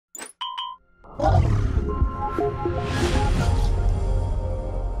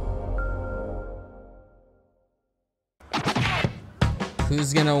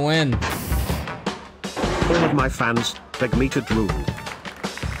Who's gonna win? All of my fans beg me to drool,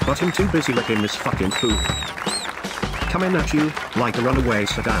 but I'm too busy licking this fucking food. Coming at you like a runaway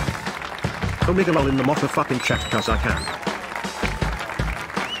sedan. Omega lol in the motherfucking chat cause I can.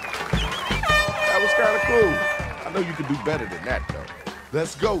 That was kinda cool. I know you can do better than that though.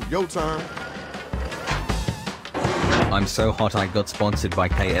 Let's go, your turn. I'm so hot I got sponsored by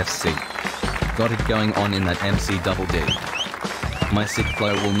KFC. Got it going on in that MC double D. My sick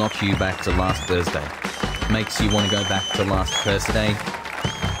flow will knock you back to last Thursday. Makes you want to go back to last Thursday.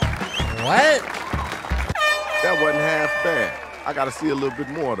 What? That wasn't half bad. I gotta see a little bit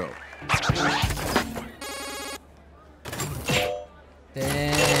more though.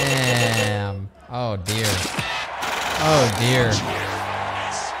 Damn. Oh dear. Oh dear.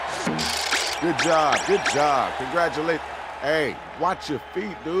 Good job, good job. Congratulations. Hey, watch your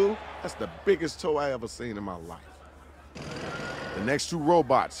feet, dude. That's the biggest toe I ever seen in my life. The next two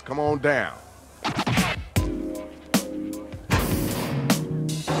robots, come on down.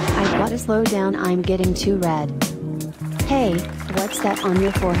 I've gotta slow down, I'm getting too red. Hey, what's that on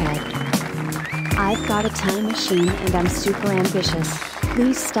your forehead? I've got a time machine and I'm super ambitious.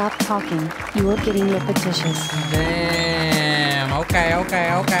 Please stop talking, you are getting repetitious. Damn. Okay.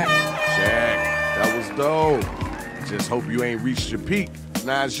 Check. That was dope. Just hope you ain't reached your peak.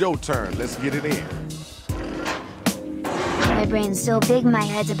 Now it's your turn. Let's get it in. My brain's so big my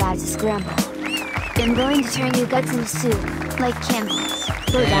head's about to scramble. I'm going to turn your guts into soup, like candles.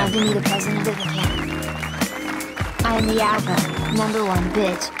 Go down to meet the president of the camp. I am the alpha, #1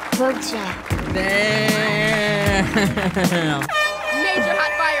 bitch, Vogue champ. Damn. Major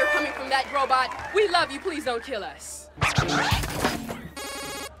hot fire coming from that robot. We love you, please don't kill us.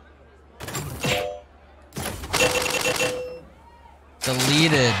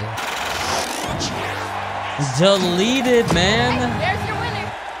 Deleted. Deleted, man. There's your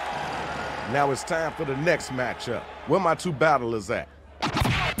winner. Now it's time for the next matchup. Where my two battlers at?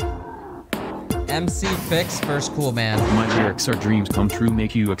 MC Fix versus Cool Man. My lyrics are dreams come true,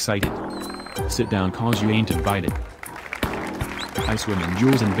 make you excited. Sit down cause you ain't invited. I swim in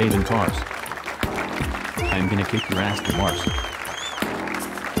jewels and bathe in cars. I'm gonna kick your ass to Mars.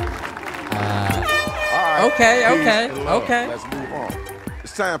 Okay. Let's move on.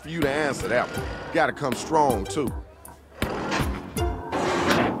 It's time for you to answer that one. Gotta come strong, too.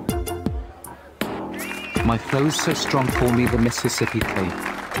 My flow's so strong, call me the Mississippi Clay.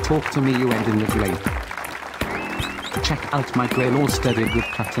 Talk to me, you end in the grave. Check out my brain all studded with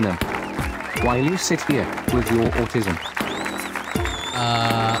platinum. While you sit here with your autism.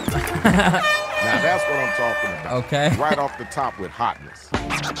 Now that's what I'm talking about. Okay. Right off the top with hotness.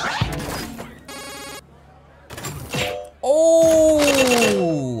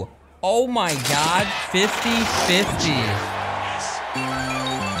 Oh! Oh my god, 50-50.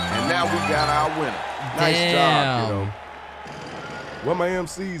 And now we got our winner. Nice job, kiddo. Where my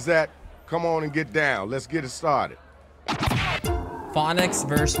MC's at, come on and get down. Let's get it started. Phonics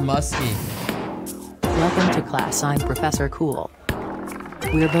versus Muskie. Welcome to class, I'm Professor Cool.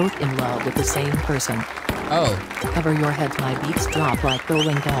 We're both in love with the same person. Oh. Cover your head, my beats drop like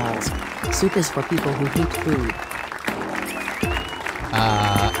bowling balls. Soup is for people who hate food.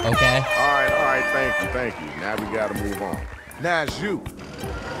 Okay. All right, thank you. Now we gotta move on. Now it's you.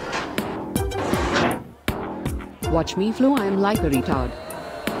 Watch me flow, I'm like a retard.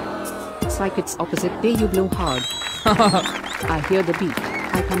 It's like it's opposite day, you blow hard. I hear the beat,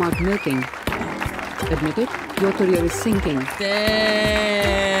 I come out milking. Admit it, your career is sinking.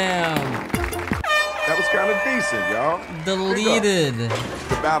 Damn. That was kind of decent, y'all. Deleted.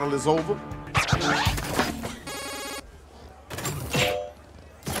 The battle is over.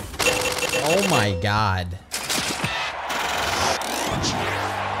 Oh my god.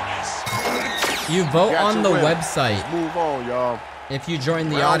 You vote on the website. Let's move on, y'all. If you join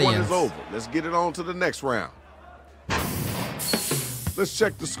the Round audience. 1 is over. Let's get it on to the next round. Let's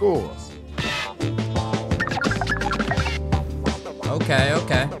check the scores. Okay.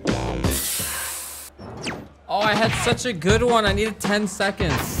 Oh, I had such a good one. I needed 10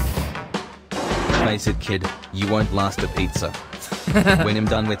 seconds. Face it, kid, you won't last a pizza. When I'm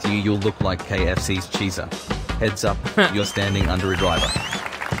done with you, you'll look like KFC's cheeser. Heads up, you're standing under a driver.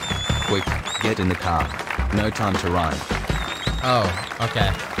 Quick, get in the car. No time to rhyme. Oh, okay.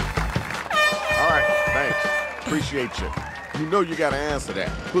 All right, thanks. Appreciate you. You know you gotta answer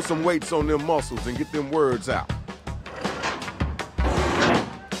that. Put some weights on them muscles and get them words out.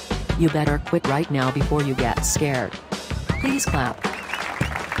 You better quit right now before you get scared. Please clap.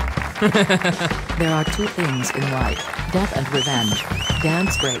 There are two things in life, death and revenge.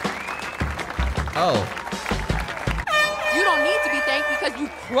 Dance break. Oh. You don't need to be thanked because you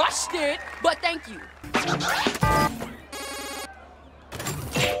crushed it, but thank you.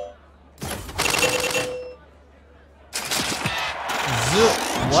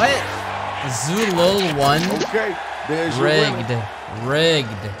 What? Zulul won? Okay, there's your winner. Rigged.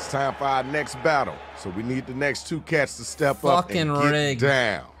 It's time for our next battle, so we need the next two cats to step up Fucking and get rigged.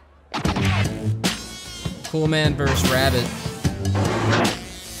 down. Cool Man versus Rabbit.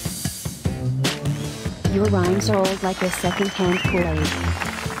 Your rhymes are old like a second-hand Kool-Aid.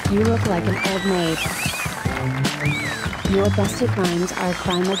 You look like an old maid. Your busted rhymes are a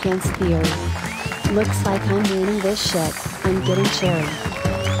crime against the earth. Looks like I'm winning this shit. I'm getting cherry.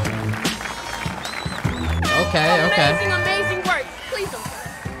 Okay, okay. Amazing, amazing work. Please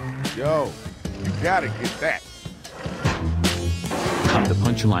don't. Yo, you gotta get that. I'm the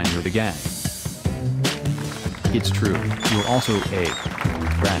punchline, you're the gag. It's true, you're also a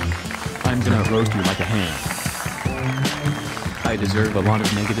friend. I'm gonna roast you like a ham. I deserve a lot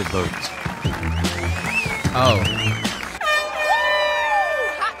of negative votes. Oh.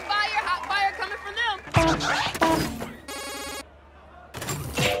 Hot fire coming from them.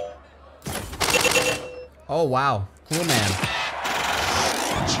 Oh, wow. Cool Man.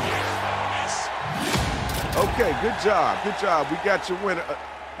 Okay, good job, good job. We got your winner.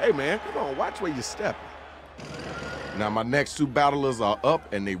 Hey, man, come on, watch where you're stepping. Now, my next two battlers are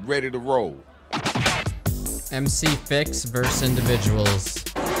up and they ready to roll. MC Fix versus individuals.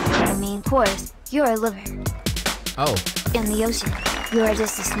 I mean, of course, you're a liver. Oh. In the ocean, you are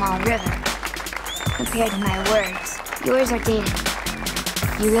just a small river. Compared to my words, yours are dated.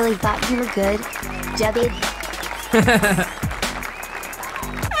 You really thought you were good, Jebby? I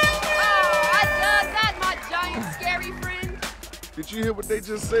love that, my giant scary friend. Did you hear what they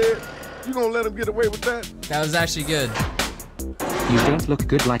just said? You gonna let them get away with that? That was actually good. You don't look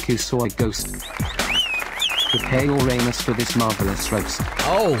good like you saw a ghost. Prepare your anus for this marvelous roast.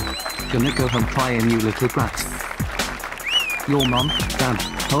 Oh. Gonna go home crying, you little brat. Your mom, dad,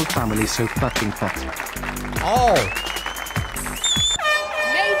 whole family so fucking fat. Oh.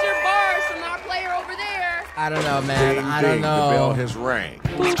 Major bars from our player over there. I don't know, man. Ding, I don't ding, know. The bell has rang.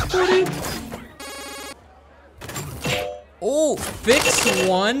 Oh, Fix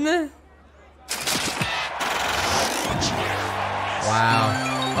won?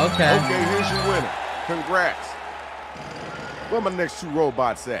 Wow. Okay. Okay, here's your winner. Congrats. Where my next two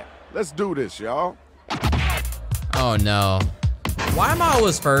robots at? Let's do this, y'all. Oh no. Why am I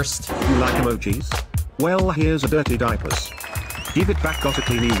always first? You like emojis? Well, here's a dirty diapers. Give it back, gotta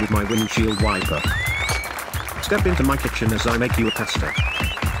clean you with my windshield wiper. Step into my kitchen as I make you a pasta.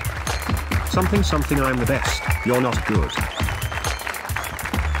 Something something, I'm the best, you're not good. The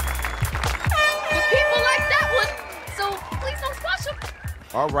people like that one, so please don't squash them.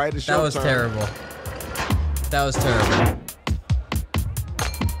 All right, it's your That was turn. terrible. That was terrible.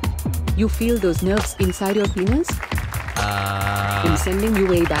 You feel those nerves inside your penis? I'm sending you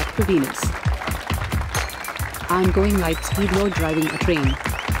way back to Venus. I'm going light speed mode driving a train.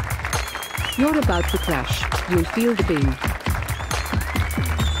 You're about to crash. You'll feel the pain.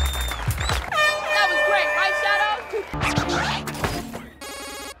 That was great, right, Shadow?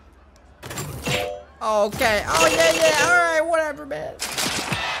 Okay. Oh yeah. All right. Whatever, man.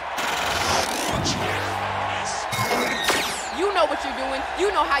 You know what you're doing,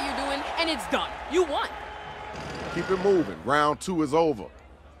 you know how you're doing, and it's done. You won. Keep it moving. Round two is over.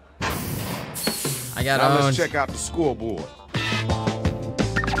 I got Now owned. let's check out the scoreboard.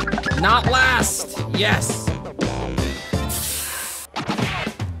 Not last. Yes.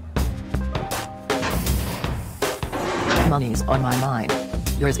 Money's on my mind.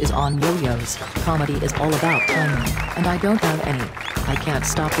 Yours is on yo-yos. Comedy is all about timing, and I don't have any. I can't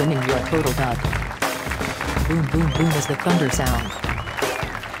stop winning your total dub. Boom boom boom is the thunder sound.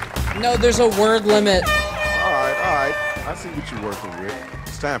 No, there's a word limit. All right. I see what you're working with.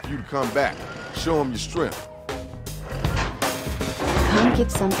 It's time for you to come back. Show them your strength. Come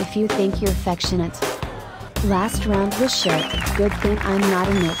get some if you think you're affectionate. Last round was shit. Good thing I'm not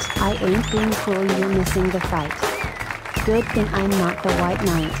in it. I ain't being cruel, you're missing the fight. Good thing I'm not the White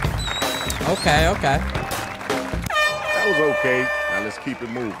Knight. Okay. That was okay. Now let's keep it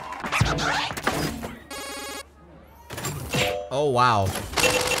moving. Oh wow.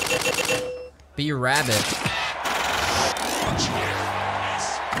 Be Rabbit.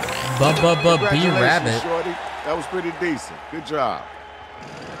 Be Congratulations, Rabbit. Shorty. That was pretty decent. Good job.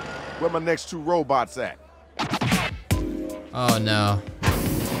 Where my next two robots at? Oh no.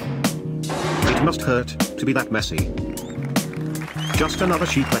 It must hurt to be that messy. Just another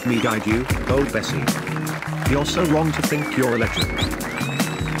sheep, let me guide you, oh Bessie. You're so wrong to think you're a legend.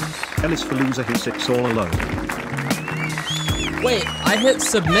 Ellis for loser, he sits all alone. Wait, I hit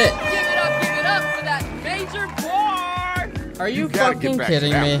submit. Give it up for that major board! Are you gotta fucking get back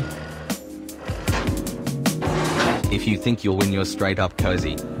kidding to me? If you think you'll win, you're straight up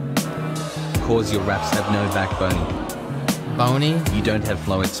cozy. Cause your raps have no backbone. Bony? You don't have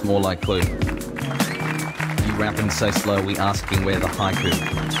flow, it's more like glue. You rapping so slow, we asking where the haiku.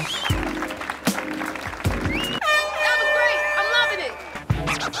 That was great! I'm loving it!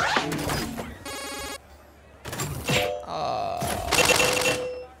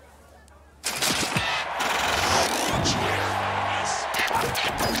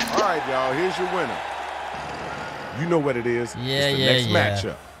 All right, y'all, here's your winner. You know what it is. Yeah, it's the yeah, next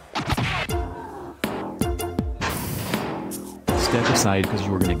yeah. matchup. Step aside because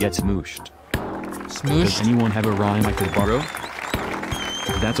you were gonna get smooshed. Does Smooshed? anyone have a rhyme I could borrow?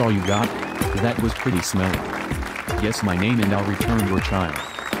 That's all you got? That was pretty smelly. Guess my name and I'll return your child.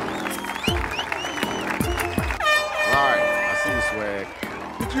 All right, I see you, Swag.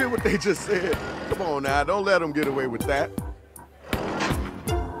 Did you hear what they just said? Come on now, don't let them get away with that.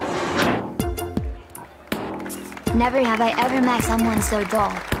 Never have I ever met someone so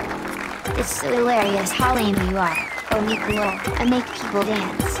dull. It's so hilarious how lame you are. Oh Nicolo, I make people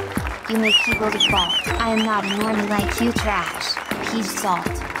dance. You make people default. I am not a normie like you trash. Peach salt.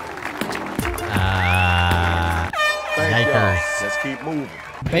 Thank y'all. Yikers. Let's keep moving.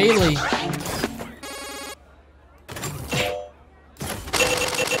 Bailey.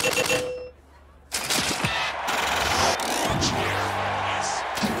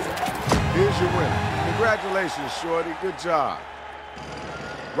 Here's your winner. Congratulations, Shorty. Good job.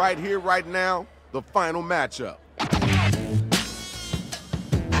 Right here, right now, the final matchup.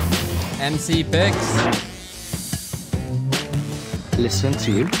 MC picks. Listen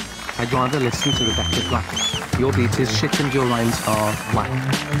to you? I'd rather listen to the better black. Your beat is shit and your rhymes are whack.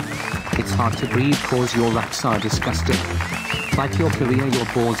 It's hard to breathe cause your raps are disgusting. Like your career, your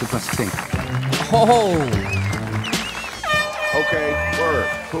balls are busting. Oh. Okay, word,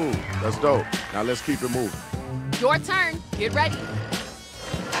 cool, that's dope. Now let's keep it moving. Your turn. Get ready.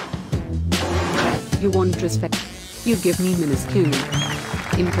 You want respect. You give me minuscule.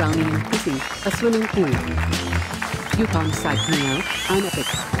 In drowning in pussy, a swimming pool. You can't psych me out, I'm epic.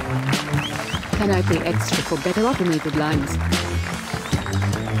 Can I pay extra for better automated lines?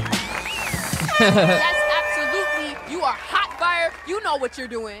 Yes, absolutely. You are hot fire. You know what you're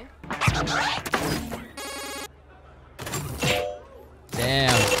doing.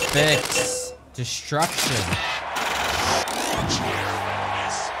 Damn, fix. Destruction.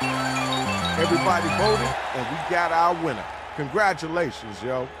 Everybody voted, and we got our winner. Congratulations,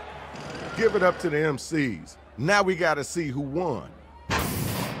 yo. Give it up to the MCs. Now we gotta see who won.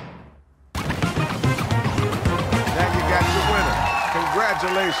 Now you got your winner.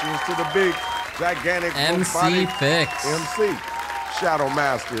 Congratulations to the big, gigantic MC robotic Fix. MC. Shadow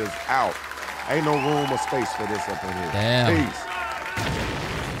Master is out. Ain't no room or space for this up in here. Damn. Peace.